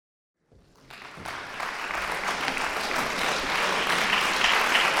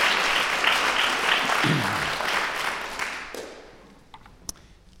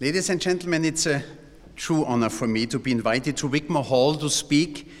Ladies and gentlemen, it's a true honor for me to be invited to Wigmore Hall to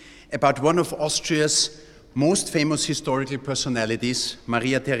speak about one of Austria's most famous historical personalities,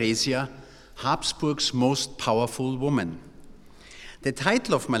 Maria Theresia, Habsburg's most powerful woman. The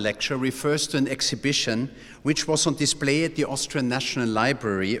title of my lecture refers to an exhibition which was on display at the Austrian National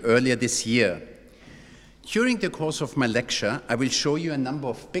Library earlier this year. During the course of my lecture, I will show you a number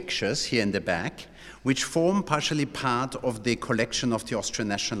of pictures here in the back, which form partially part of the collection of the Austrian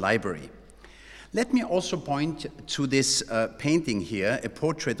National Library. Let me also point to this painting here, a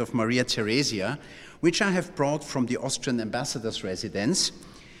portrait of Maria Theresia, which I have brought from the Austrian ambassador's residence.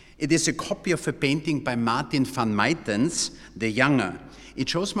 It is a copy of a painting by Martin van Meitens, the Younger. It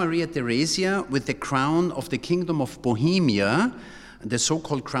shows Maria Theresia with the crown of the Kingdom of Bohemia, the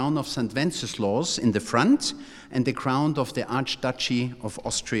so-called crown of St. Wenceslaus in the front, and the crown of the Archduchy of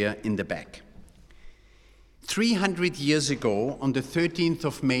Austria in the back. 300 years ago, on the 13th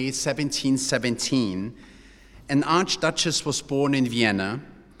of May 1717, an archduchess was born in Vienna.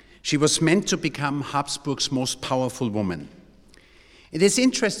 She was meant to become Habsburg's most powerful woman. It is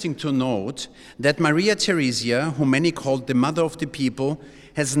interesting to note that Maria Theresia, whom many called the mother of the people,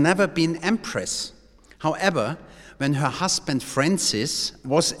 has never been empress. However, when her husband Francis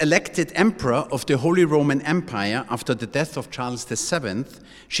was elected emperor of the Holy Roman Empire after the death of Charles VII,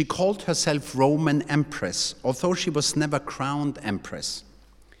 she called herself Roman Empress, although she was never crowned empress.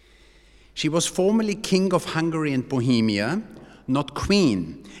 She was formerly King of Hungary and Bohemia, not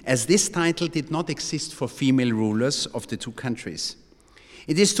queen, as this title did not exist for female rulers of the two countries.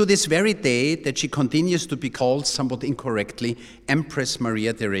 It is to this very day that she continues to be called, somewhat incorrectly, Empress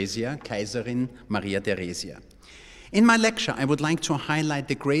Maria Theresia, Kaiserin Maria Theresia. In my lecture, I would like to highlight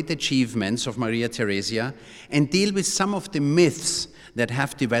the great achievements of Maria Theresia and deal with some of the myths that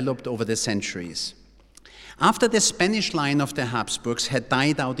have developed over the centuries. After the Spanish line of the Habsburgs had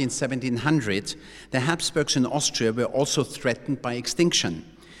died out in 1700, the Habsburgs in Austria were also threatened by extinction.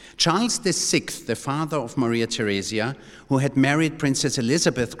 Charles VI, the father of Maria Theresia, who had married Princess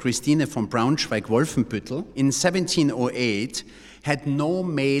Elisabeth Christine von Braunschweig-Wolfenbüttel in 1708, had no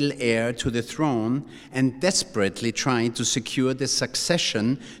male heir to the throne and desperately tried to secure the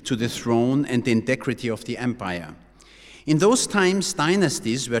succession to the throne and the integrity of the empire. In those times,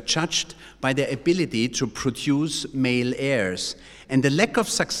 dynasties were judged by their ability to produce male heirs, and the lack of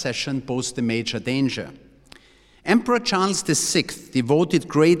succession posed a major danger. Emperor Charles VI devoted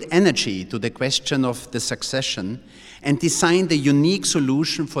great energy to the question of the succession and designed a unique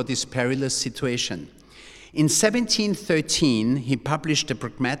solution for this perilous situation. In 1713, he published a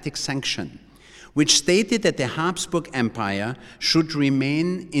pragmatic sanction, which stated that the Habsburg Empire should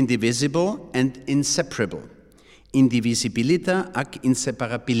remain indivisible and inseparable. Indivisibilita ac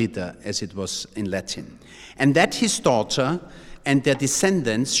inseparabilita, as it was in Latin. And that his daughter and their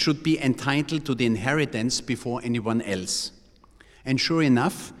descendants should be entitled to the inheritance before anyone else. And sure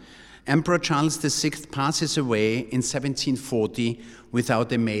enough, Emperor Charles VI passes away in 1740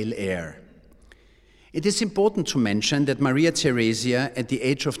 without a male heir. It is important to mention that Maria Theresia, at the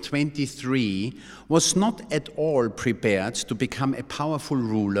age of 23, was not at all prepared to become a powerful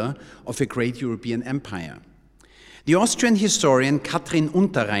ruler of a great European empire. The Austrian historian Katrin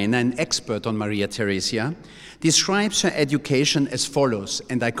Unterreiner, an expert on Maria Theresia, describes her education as follows,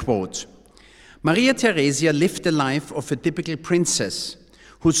 and I quote, "Maria Theresia lived the life of a typical princess,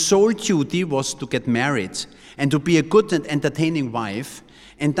 whose sole duty was to get married and to be a good and entertaining wife,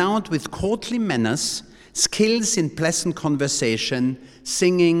 endowed with courtly manners, skills in pleasant conversation,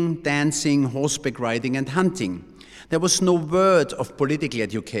 singing, dancing, horseback riding, and hunting. There was no word of political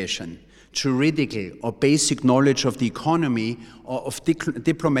education, juridical or basic knowledge of the economy or of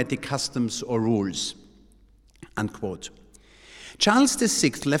diplomatic customs or rules." Unquote. Charles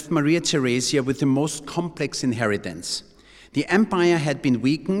VI left Maria Theresia with the most complex inheritance. The empire had been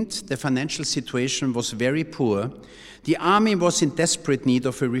weakened, the financial situation was very poor, the army was in desperate need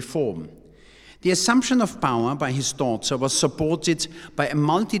of a reform. The assumption of power by his daughter was supported by a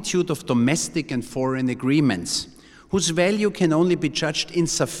multitude of domestic and foreign agreements, whose value can only be judged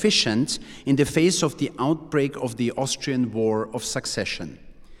insufficient in the face of the outbreak of the Austrian War of Succession.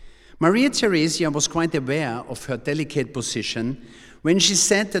 Maria Theresia was quite aware of her delicate position when she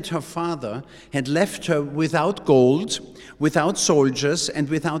said that her father had left her without gold, without soldiers, and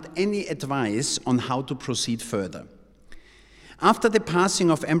without any advice on how to proceed further. After the passing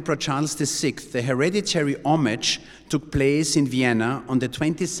of Emperor Charles VI, the hereditary homage took place in Vienna on the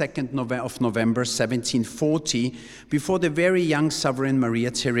 22nd of November 1740 before the very young sovereign Maria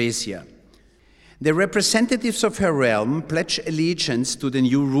Theresia. The representatives of her realm pledge allegiance to the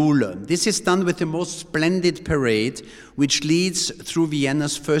new ruler. This is done with the most splendid parade, which leads through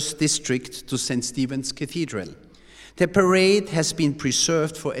Vienna's first district to St. Stephen's Cathedral. The parade has been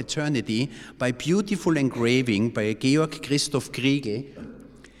preserved for eternity by beautiful engraving by Georg Christoph Kriegel.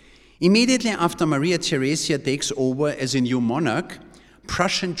 Immediately after Maria Theresia takes over as a new monarch,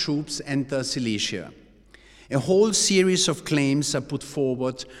 Prussian troops enter Silesia. A whole series of claims are put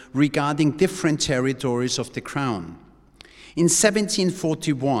forward regarding different territories of the crown. In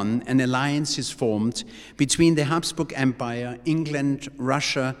 1741, an alliance is formed between the Habsburg Empire, England,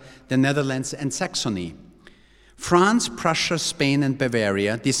 Russia, the Netherlands, and Saxony. France, Prussia, Spain, and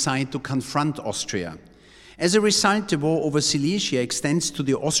Bavaria decide to confront Austria. As a result, the war over Silesia extends to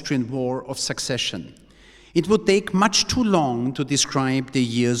the Austrian War of Succession. It would take much too long to describe the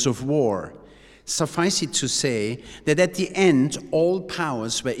years of war. Suffice it to say that at the end, all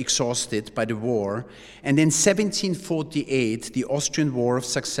powers were exhausted by the war, and in 1748, the Austrian War of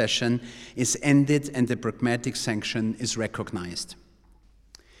Succession is ended and the Pragmatic Sanction is recognized.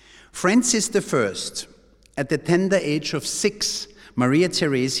 Francis I, at the tender age of 6, Maria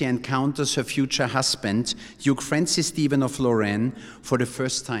Theresia encounters her future husband, Duke Francis Stephen of Lorraine, for the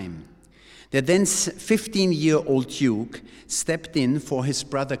first time. The then 15-year-old Duke stepped in for his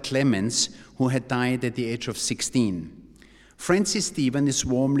brother Clemens, who had died at the age of 16. Francis Stephen is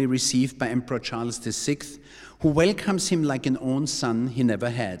warmly received by Emperor Charles VI, who welcomes him like an own son he never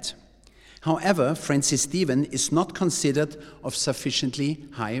had. However, Francis Stephen is not considered of sufficiently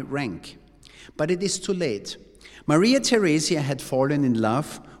high rank. But it is too late. Maria Theresia had fallen in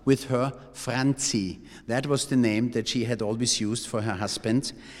love with her Franzi. That was the name that she had always used for her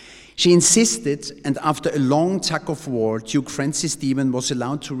husband. She insisted, and after a long tug of war, Duke Francis Stephen was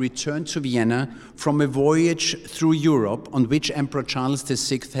allowed to return to Vienna from a voyage through Europe on which Emperor Charles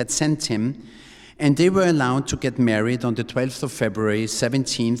VI had sent him, and they were allowed to get married on the 12th of February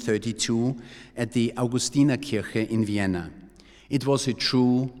 1732 at the Augustinerkirche in Vienna. It was a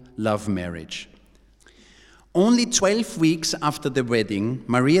true love marriage. Only 12 weeks after the wedding,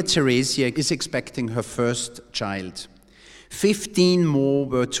 Maria Theresia is expecting her first child. 15 more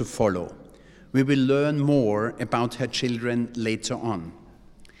were to follow. We will learn more about her children later on.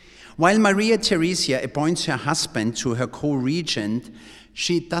 While Maria Theresia appoints her husband to her co-regent,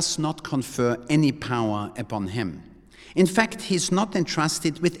 she does not confer any power upon him. In fact, he is not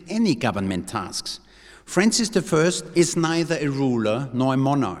entrusted with any government tasks. Francis I is neither a ruler nor a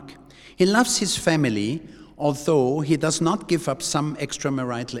monarch. He loves his family, although he does not give up some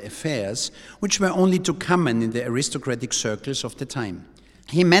extramarital affairs, which were only too common in the aristocratic circles of the time.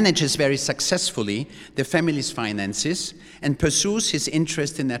 He manages very successfully the family's finances and pursues his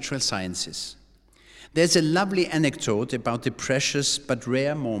interest in natural sciences. There's a lovely anecdote about the precious but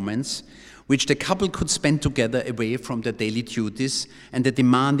rare moments which the couple could spend together away from their daily duties and the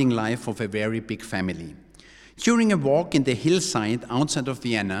demanding life of a very big family. During a walk in the hillside outside of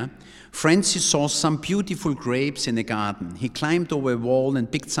Vienna, Francis saw some beautiful grapes in a garden. He climbed over a wall and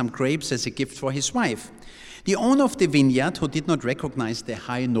picked some grapes as a gift for his wife. The owner of the vineyard, who did not recognize the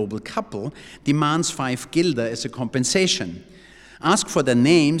high noble couple, demands 5 guilder as a compensation. Asked for their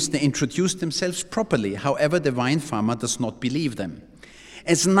names, they introduce themselves properly. However, the wine farmer does not believe them.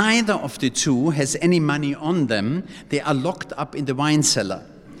 As neither of the two has any money on them, they are locked up in the wine cellar.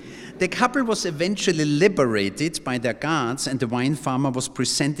 The couple was eventually liberated by their guards, and the wine farmer was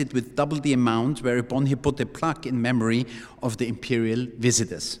presented with double the amount, whereupon he put a plaque in memory of the imperial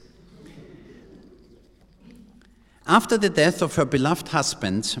visitors. After the death of her beloved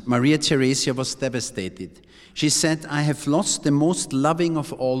husband, Maria Theresia was devastated. She said, "I have lost the most loving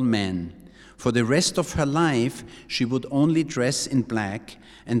of all men." For the rest of her life, she would only dress in black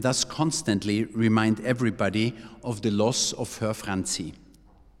and thus constantly remind everybody of the loss of her Franzi.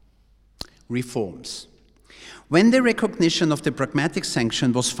 Reforms. When the recognition of the Pragmatic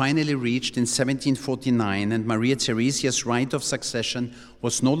Sanction was finally reached in 1749 and Maria Theresia's right of succession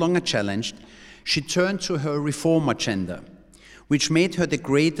was no longer challenged, she turned to her reform agenda, which made her the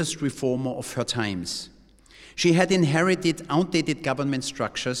greatest reformer of her times. She had inherited outdated government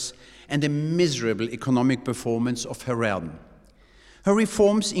structures and a miserable economic performance of her realm. Her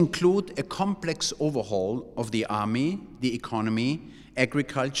reforms include a complex overhaul of the army, the economy,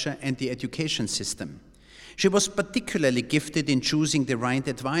 agriculture, and the education system. She was particularly gifted in choosing the right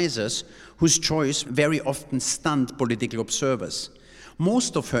advisors, whose choice very often stunned political observers.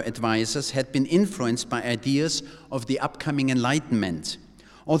 Most of her advisors had been influenced by ideas of the upcoming Enlightenment,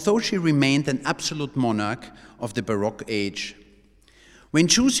 although she remained an absolute monarch of the Baroque age. When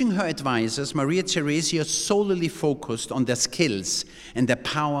choosing her advisors, Maria Theresia solely focused on their skills and their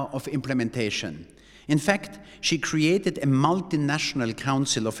power of implementation. In fact, she created a multinational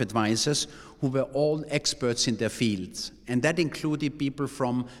council of advisors who were all experts in their fields, and that included people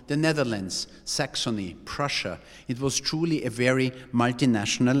from the Netherlands, Saxony, Prussia. It was truly a very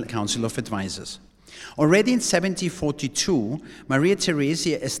multinational council of advisors. Already in 1742, Maria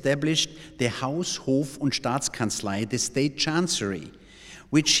Theresia established the Haus-, Hof- und Staatskanzlei, the state chancery,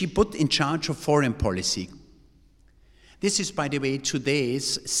 which she put in charge of foreign policy. This is, by the way,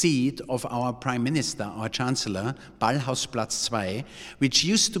 today's seat of our Prime Minister, our Chancellor, Ballhausplatz 2, which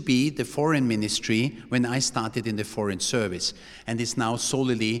used to be the Foreign Ministry when I started in the Foreign Service, and is now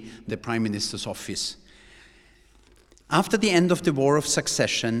solely the Prime Minister's office. After the end of the War of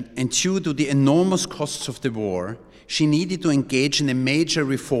Succession, and due to the enormous costs of the war, she needed to engage in a major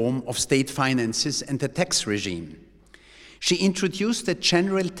reform of state finances and the tax regime. She introduced a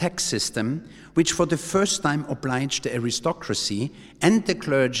general tax system which for the first time obliged the aristocracy and the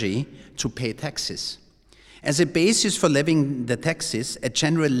clergy to pay taxes. As a basis for levying the taxes, a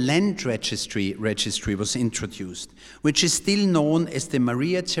general land registry was introduced, which is still known as the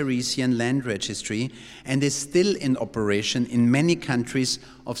Maria Theresian Land Registry and is still in operation in many countries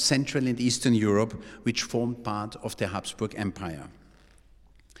of Central and Eastern Europe, which formed part of the Habsburg Empire.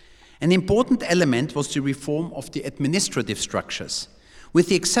 An important element was the reform of the administrative structures. With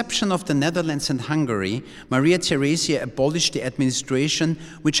the exception of the Netherlands and Hungary, Maria Theresia abolished the administration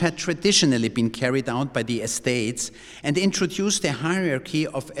which had traditionally been carried out by the estates and introduced a hierarchy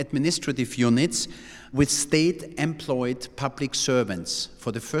of administrative units with state-employed public servants.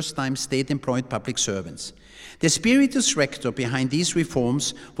 For the first time, state-employed public servants. The spiritus rector behind these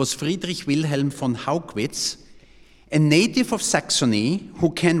reforms was Friedrich Wilhelm von Haugwitz, a native of Saxony who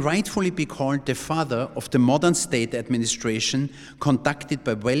can rightfully be called the father of the modern state administration conducted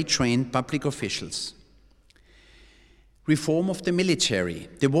by well-trained public officials. Reform of the military.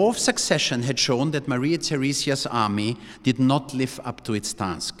 The War of Succession had shown that Maria Theresia's army did not live up to its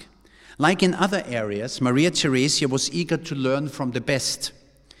task. Like in other areas, Maria Theresia was eager to learn from the best.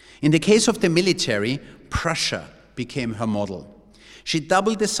 In the case of the military, Prussia became her model. She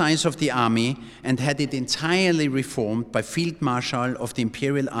doubled the size of the army and had it entirely reformed by Field Marshal of the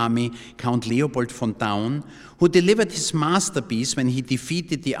Imperial Army, Count Leopold von Daun, who delivered his masterpiece when he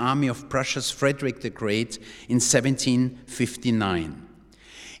defeated the army of Prussia's Frederick the Great in 1759.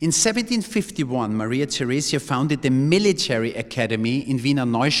 In 1751, Maria Theresia founded the Military Academy in Wiener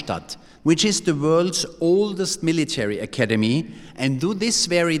Neustadt, which is the world's oldest military academy, and to this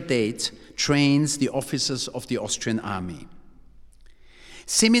very date trains the officers of the Austrian army.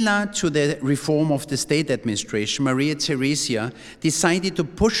 Similar to the reform of the state administration, Maria Theresia decided to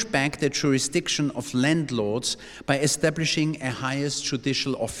push back the jurisdiction of landlords by establishing a highest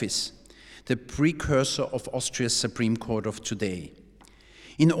judicial office, the precursor of Austria's Supreme Court of today.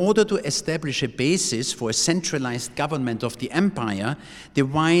 In order to establish a basis for a centralized government of the empire, the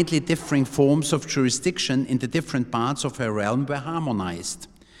widely differing forms of jurisdiction in the different parts of her realm were harmonized.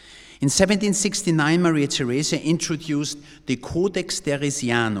 In 1769, Maria Theresia introduced the Codex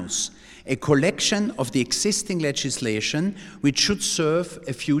Theresianus, a collection of the existing legislation which should serve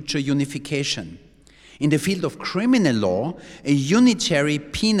a future unification. In the field of criminal law, a unitary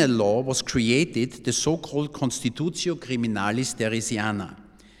penal law was created, the so-called Constitutio Criminalis Theresiana.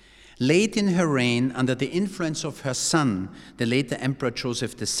 Late in her reign, under the influence of her son, the later Emperor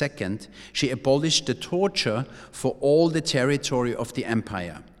Joseph II, she abolished the torture for all the territory of the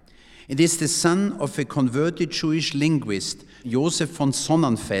empire. It is the son of a converted Jewish linguist, Joseph von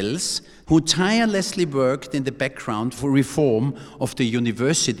Sonnenfels, who tirelessly worked in the background for reform of the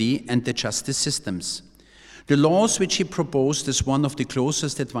university and the justice systems. The laws which he proposed as one of the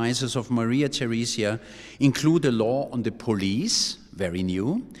closest advisors of Maria Theresia include a law on the police, very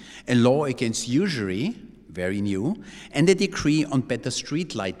new, a law against usury, very new, and a decree on better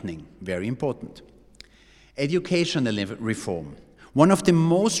street lighting, very important. Educational reform. One of the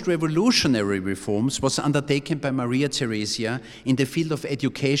most revolutionary reforms was undertaken by Maria Theresia in the field of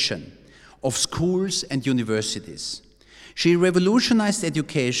education, of schools and universities. She revolutionized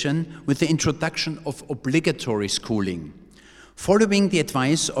education with the introduction of obligatory schooling. Following the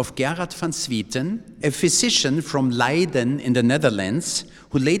advice of Gerard van Swieten, a physician from Leiden in the Netherlands,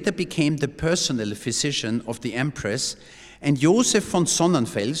 who later became the personal physician of the Empress, and Joseph von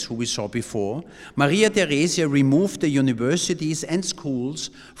Sonnenfels, who we saw before, Maria Theresia removed the universities and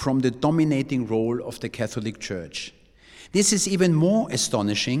schools from the dominating role of the Catholic Church. This is even more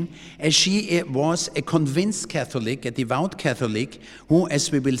astonishing, as she was a convinced Catholic, a devout Catholic, who,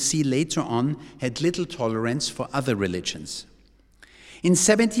 as we will see later on, had little tolerance for other religions. In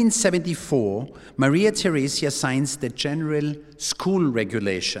 1774, Maria Theresia signs the General School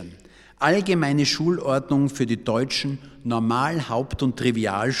Regulation, Allgemeine Schulordnung für die deutschen Normal-, Haupt- und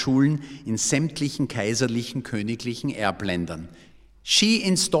Trivialschulen in sämtlichen kaiserlichen, königlichen Erbländern. She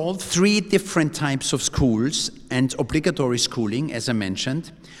installed 3 different types of schools and obligatory schooling, as I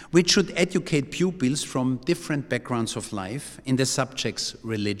mentioned, which should educate pupils from different backgrounds of life in the subjects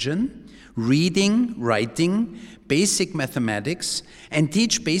religion, reading, writing, basic mathematics, and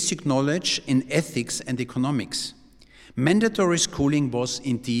teach basic knowledge in ethics and economics. Mandatory schooling was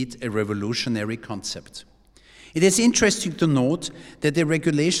indeed a revolutionary concept. It is interesting to note that the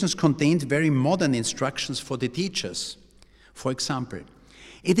regulations contained very modern instructions for the teachers. For example,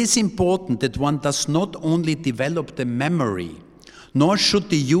 it is important that one does not only develop the memory, nor should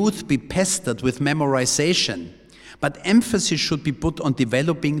the youth be pestered with memorization, but emphasis should be put on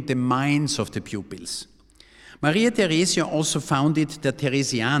developing the minds of the pupils. Maria Theresia also founded the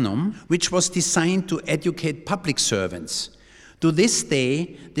Theresianum, which was designed to educate public servants. To this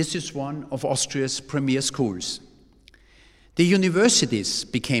day, this is one of Austria's premier schools. The universities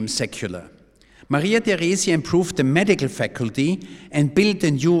became secular. Maria Theresia improved the medical faculty and built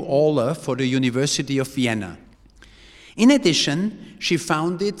a new aula for the University of Vienna. In addition, she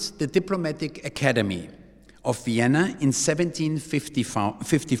founded the Diplomatic Academy of Vienna in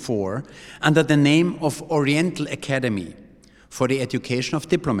 1754 under the name of Oriental Academy for the education of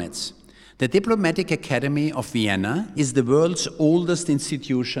diplomats. The Diplomatic Academy of Vienna is the world's oldest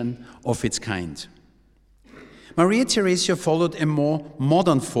institution of its kind. Maria Theresia followed a more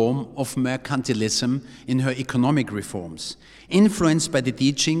modern form of mercantilism in her economic reforms, influenced by the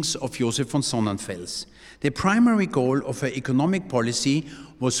teachings of Joseph von Sonnenfels. The primary goal of her economic policy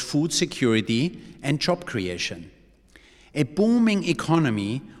was food security and job creation. A booming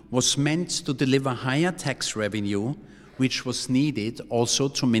economy was meant to deliver higher tax revenue, which was needed also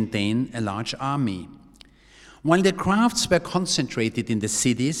to maintain a large army. While the crafts were concentrated in the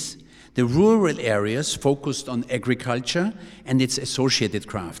cities, the rural areas focused on agriculture and its associated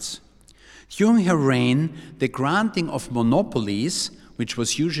crafts. During her reign, the granting of monopolies, which were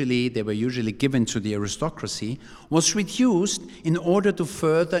usually given to the aristocracy, was reduced in order to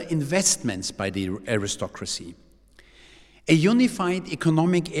further investments by the aristocracy. A unified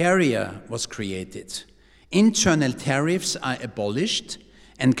economic area was created. Internal tariffs are abolished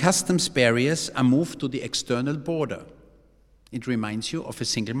and customs barriers are moved to the external border. It reminds you of a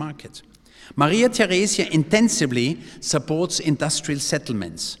single market. Maria Theresia intensively supports industrial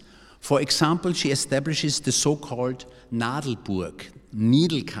settlements. For example, she establishes the so-called Nadelburg,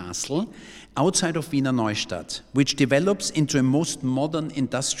 Needle Castle, outside of Wiener Neustadt, which develops into a most modern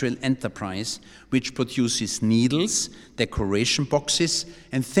industrial enterprise which produces needles, decoration boxes,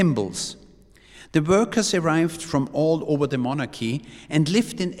 and thimbles. The workers arrived from all over the monarchy and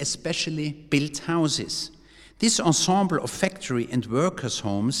lived in especially built houses. This ensemble of factory and workers'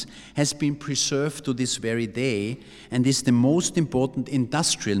 homes has been preserved to this very day and is the most important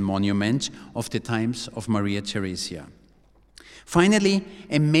industrial monument of the times of Maria Theresia. Finally,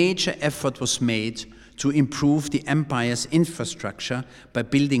 a major effort was made to improve the empire's infrastructure by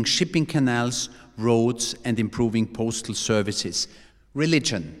building shipping canals, roads, and improving postal services.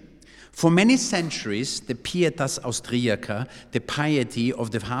 Religion. For many centuries, the pietas austriaca, the piety of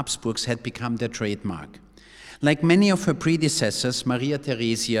the Habsburgs, had become their trademark. Like many of her predecessors, Maria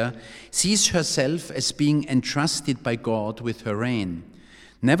Theresia sees herself as being entrusted by God with her reign.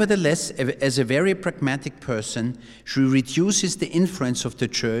 Nevertheless, as a very pragmatic person, she reduces the influence of the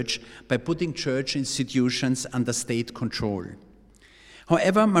church by putting church institutions under state control.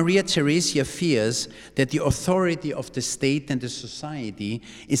 However, Maria Theresia fears that the authority of the state and the society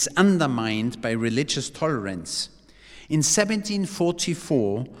is undermined by religious tolerance. In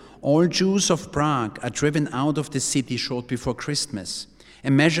 1744, all Jews of Prague are driven out of the city short before Christmas, a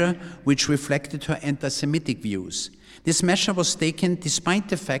measure which reflected her anti-Semitic views. This measure was taken despite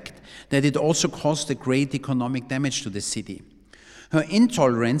the fact that it also caused a great economic damage to the city. Her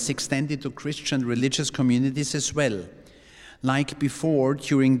intolerance extended to Christian religious communities as well. Like before,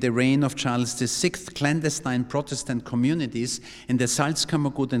 during the reign of Charles VI, clandestine Protestant communities in the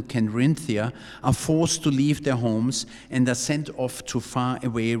Salzkammergut and Carinthia are forced to leave their homes and are sent off to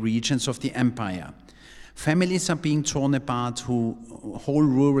far-away regions of the empire. Families are being torn apart, whole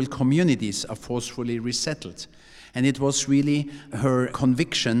rural communities are forcefully resettled. And it was really her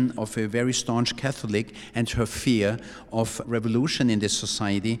conviction of a very staunch Catholic and her fear of revolution in the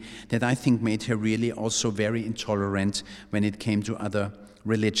society that I think made her really also very intolerant when it came to other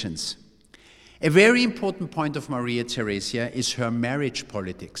religions. A very important point of Maria Theresia is her marriage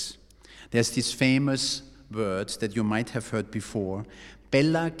politics. There's this famous word that you might have heard before,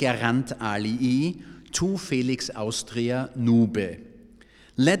 Bella gerant alii, tu felix Austria nube.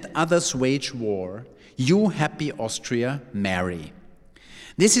 Let others wage war, you happy Austria marry.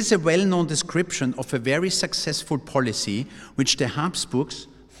 This is a well-known description of a very successful policy which the Habsburgs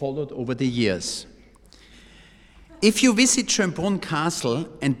followed over the years. If you visit Schönbrunn Castle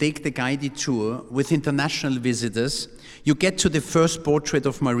and take the guided tour with international visitors, you get to the first portrait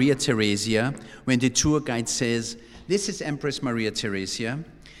of Maria Theresia when the tour guide says, "This is Empress Maria Theresia."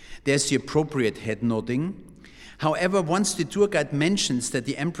 There's the appropriate head nodding. However, once the tour guide mentions that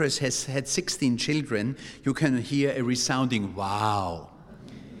the Empress has had 16 children, you can hear a resounding wow.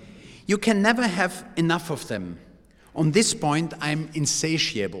 You can never have enough of them. On this point, I'm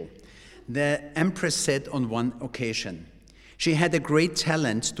insatiable. The Empress said on one occasion, she had a great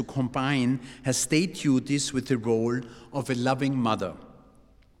talent to combine her state duties with the role of a loving mother.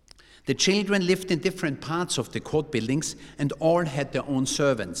 The children lived in different parts of the court buildings and all had their own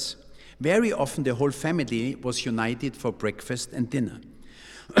servants. Very often the whole family was united for breakfast and dinner.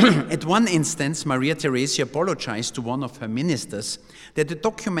 At one instance, Maria Theresia apologized to one of her ministers that the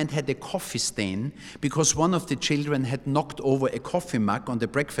document had a coffee stain because one of the children had knocked over a coffee mug on the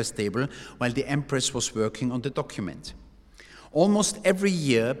breakfast table while the Empress was working on the document. Almost every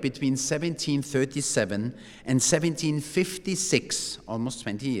year between 1737 and 1756, almost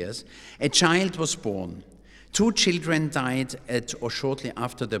 20 years, a child was born. 2 children died at or shortly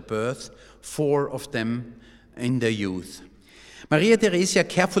after their birth, 4 of them in their youth. Maria Theresia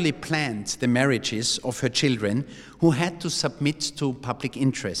carefully planned the marriages of her children who had to submit to public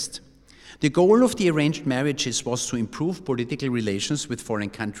interest. The goal of the arranged marriages was to improve political relations with foreign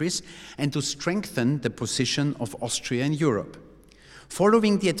countries and to strengthen the position of Austria in Europe.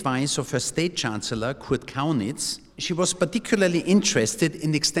 Following the advice of her state chancellor, Kurt Kaunitz, she was particularly interested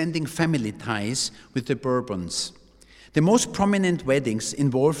in extending family ties with the Bourbons. The most prominent weddings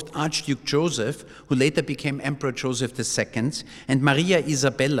involved Archduke Joseph, who later became Emperor Joseph II, and Maria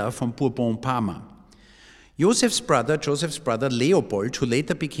Isabella von Bourbon-Parma. Joseph's brother Leopold, who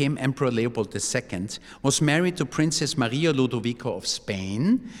later became Emperor Leopold II, was married to Princess Maria Ludovica of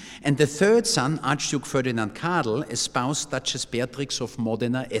Spain, and the third son, Archduke Ferdinand Karl, espoused Duchess Beatrix of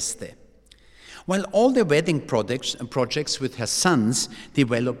Modena Este. While all the wedding projects with her sons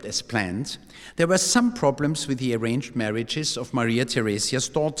developed as planned, there were some problems with the arranged marriages of Maria Theresia's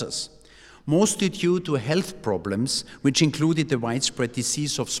daughters, mostly due to health problems, which included the widespread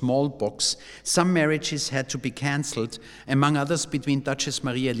disease of smallpox. Some marriages had to be cancelled, among others between Duchess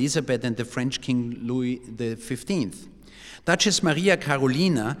Maria Elizabeth and the French King Louis XV. Duchess Maria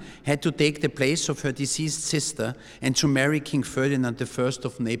Carolina had to take the place of her deceased sister and to marry King Ferdinand I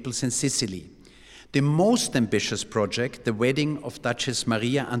of Naples and Sicily. The most ambitious project, the wedding of Duchess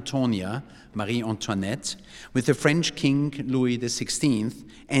Maria Antonia, Marie Antoinette, with the French King Louis XVI,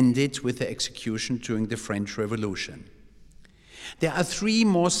 ended with the execution during the French Revolution. There are 3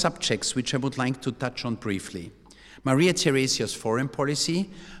 more subjects which I would like to touch on briefly: Maria Theresia's foreign policy,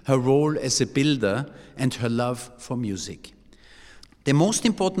 her role as a builder, and her love for music. The most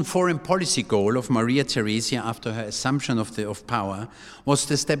important foreign policy goal of Maria Theresia after her assumption of power was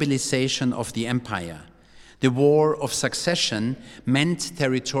the stabilization of the empire. The War of Succession meant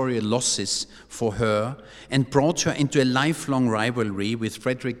territorial losses for her and brought her into a lifelong rivalry with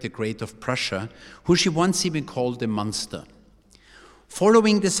Frederick the Great of Prussia, who she once even called a monster.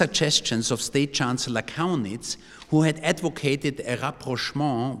 Following the suggestions of State Chancellor Kaunitz, who had advocated a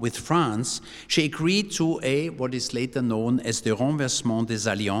rapprochement with France, she agreed to what is later known as the renversement des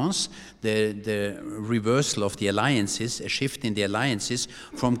alliances, the reversal of the alliances, a shift in the alliances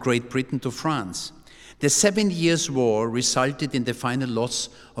from Great Britain to France. The 7 Years' War resulted in the final loss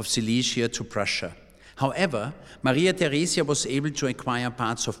of Silesia to Prussia. However, Maria Theresia was able to acquire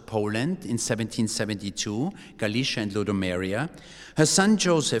parts of Poland in 1772, Galicia and Lodomeria. Her son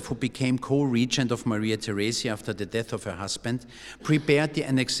Joseph, who became co-regent of Maria Theresia after the death of her husband, prepared the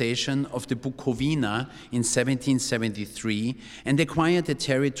annexation of the Bukowina in 1773 and acquired the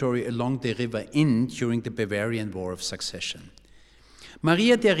territory along the River Inn during the Bavarian War of Succession.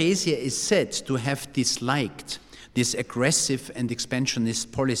 Maria Theresia is said to have disliked this aggressive and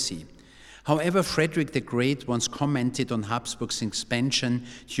expansionist policy. However, Frederick the Great once commented on Habsburg's expansion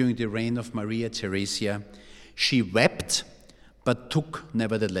during the reign of Maria Theresia: "She wept, but took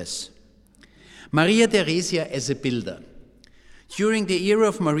nevertheless." Maria Theresia as a builder. During the era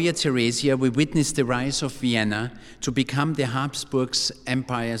of Maria Theresia, we witnessed the rise of Vienna to become the Habsburgs'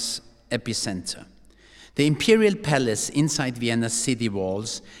 empire's epicenter. The imperial palace inside Vienna's city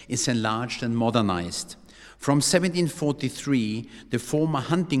walls is enlarged and modernized. From 1743, the former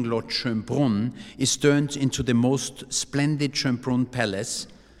hunting lodge Schönbrunn is turned into the most splendid Schönbrunn Palace,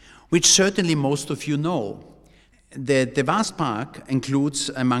 which certainly most of you know. The vast park includes,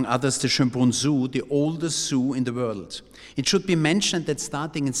 among others, the Schönbrunn Zoo, the oldest zoo in the world. It should be mentioned that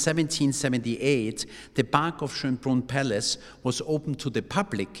starting in 1778, the park of Schönbrunn Palace was open to the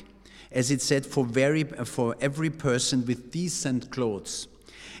public, as it said, for every person with decent clothes,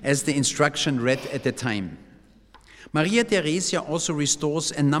 as the instruction read at the time. Maria Theresia also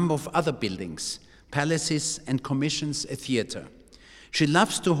restores a number of other buildings, palaces, and commissions a theater. She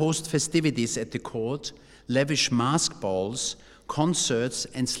loves to host festivities at the court, lavish mask balls, concerts,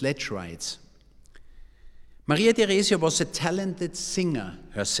 and sledge rides. Maria Theresia was a talented singer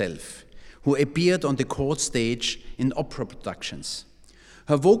herself, who appeared on the court stage in opera productions.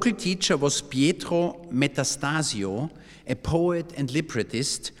 Her vocal teacher was Pietro Metastasio, a poet and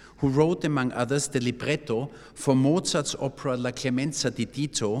librettist who wrote, among others, the libretto for Mozart's opera La Clemenza di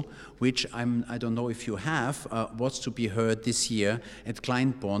Tito, which I don't know if you have, was to be heard this year at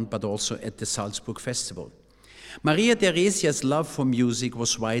Kleinborn, but also at the Salzburg Festival. Maria Theresia's love for music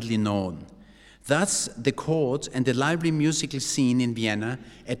was widely known. Thus, the court and the lively musical scene in Vienna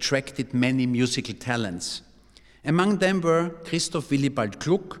attracted many musical talents. Among them were Christoph Willibald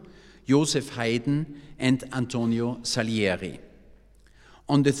Gluck, Joseph Haydn, and Antonio Salieri.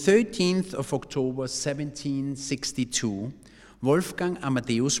 On the 13th of October 1762, Wolfgang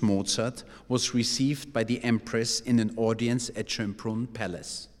Amadeus Mozart was received by the Empress in an audience at Schönbrunn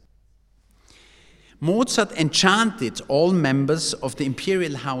Palace. Mozart enchanted all members of the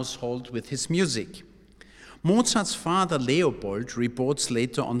imperial household with his music. Mozart's father Leopold reports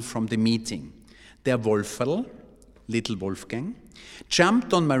later on from the meeting. Der Wolferl, little Wolfgang,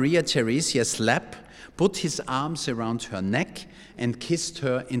 jumped on Maria Theresia's lap, put his arms around her neck, and kissed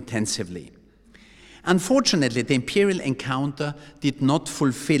her intensively. Unfortunately, the imperial encounter did not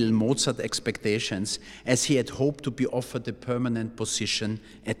fulfill Mozart's expectations, as he had hoped to be offered a permanent position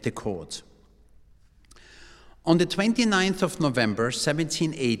at the court. On the 29th of November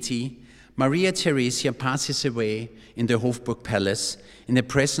 1780, Maria Theresia passes away in the Hofburg Palace in the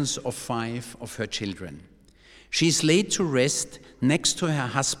presence of 5 of her children. She is laid to rest next to her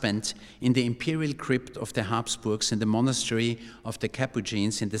husband in the imperial crypt of the Habsburgs in the monastery of the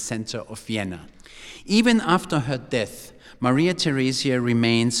Capuchins in the center of Vienna. Even after her death, Maria Theresia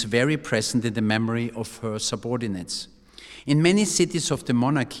remains very present in the memory of her subordinates. In many cities of the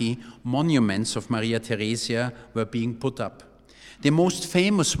monarchy, monuments of Maria Theresia were being put up. The most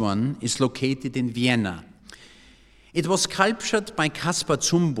famous one is located in Vienna. It was sculptured by Caspar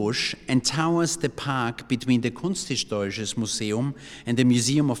Zumbusch and towers the park between the Kunsthistorisches Museum and the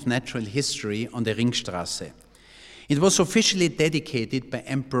Museum of Natural History on the Ringstraße. It was officially dedicated by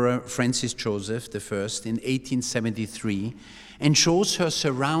Emperor Francis Joseph I in 1873 and shows her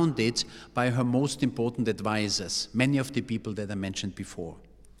surrounded by her most important advisors, many of the people that I mentioned before.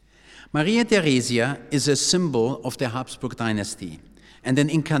 Maria Theresia is a symbol of the Habsburg dynasty and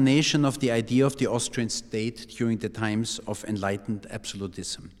an incarnation of the idea of the Austrian state during the times of enlightened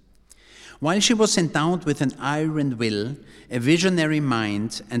absolutism. While she was endowed with an iron will, a visionary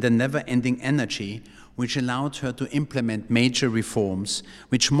mind, and a never-ending energy, which allowed her to implement major reforms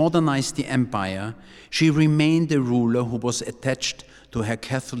which modernized the empire, she remained a ruler who was attached to her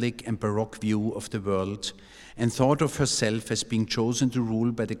Catholic and Baroque view of the world and thought of herself as being chosen to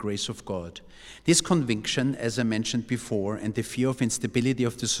rule by the grace of God. This conviction, as I mentioned before, and the fear of instability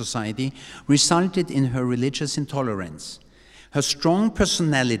of the society resulted in her religious intolerance. Her strong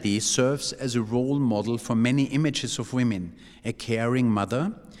personality serves as a role model for many images of women, a caring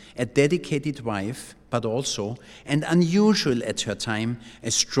mother, a dedicated wife, but also, and unusual at her time,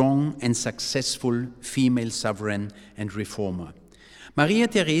 a strong and successful female sovereign and reformer. Maria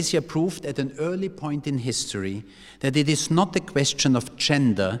Theresia proved at an early point in history that it is not a question of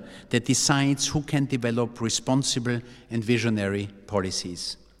gender that decides who can develop responsible and visionary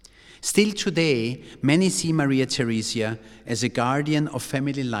policies. Still today, many see Maria Theresia as a guardian of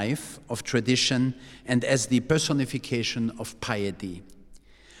family life, of tradition, and as the personification of piety.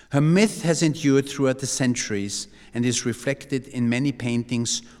 Her myth has endured throughout the centuries and is reflected in many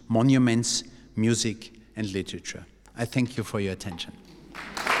paintings, monuments, music, and literature. I thank you for your attention.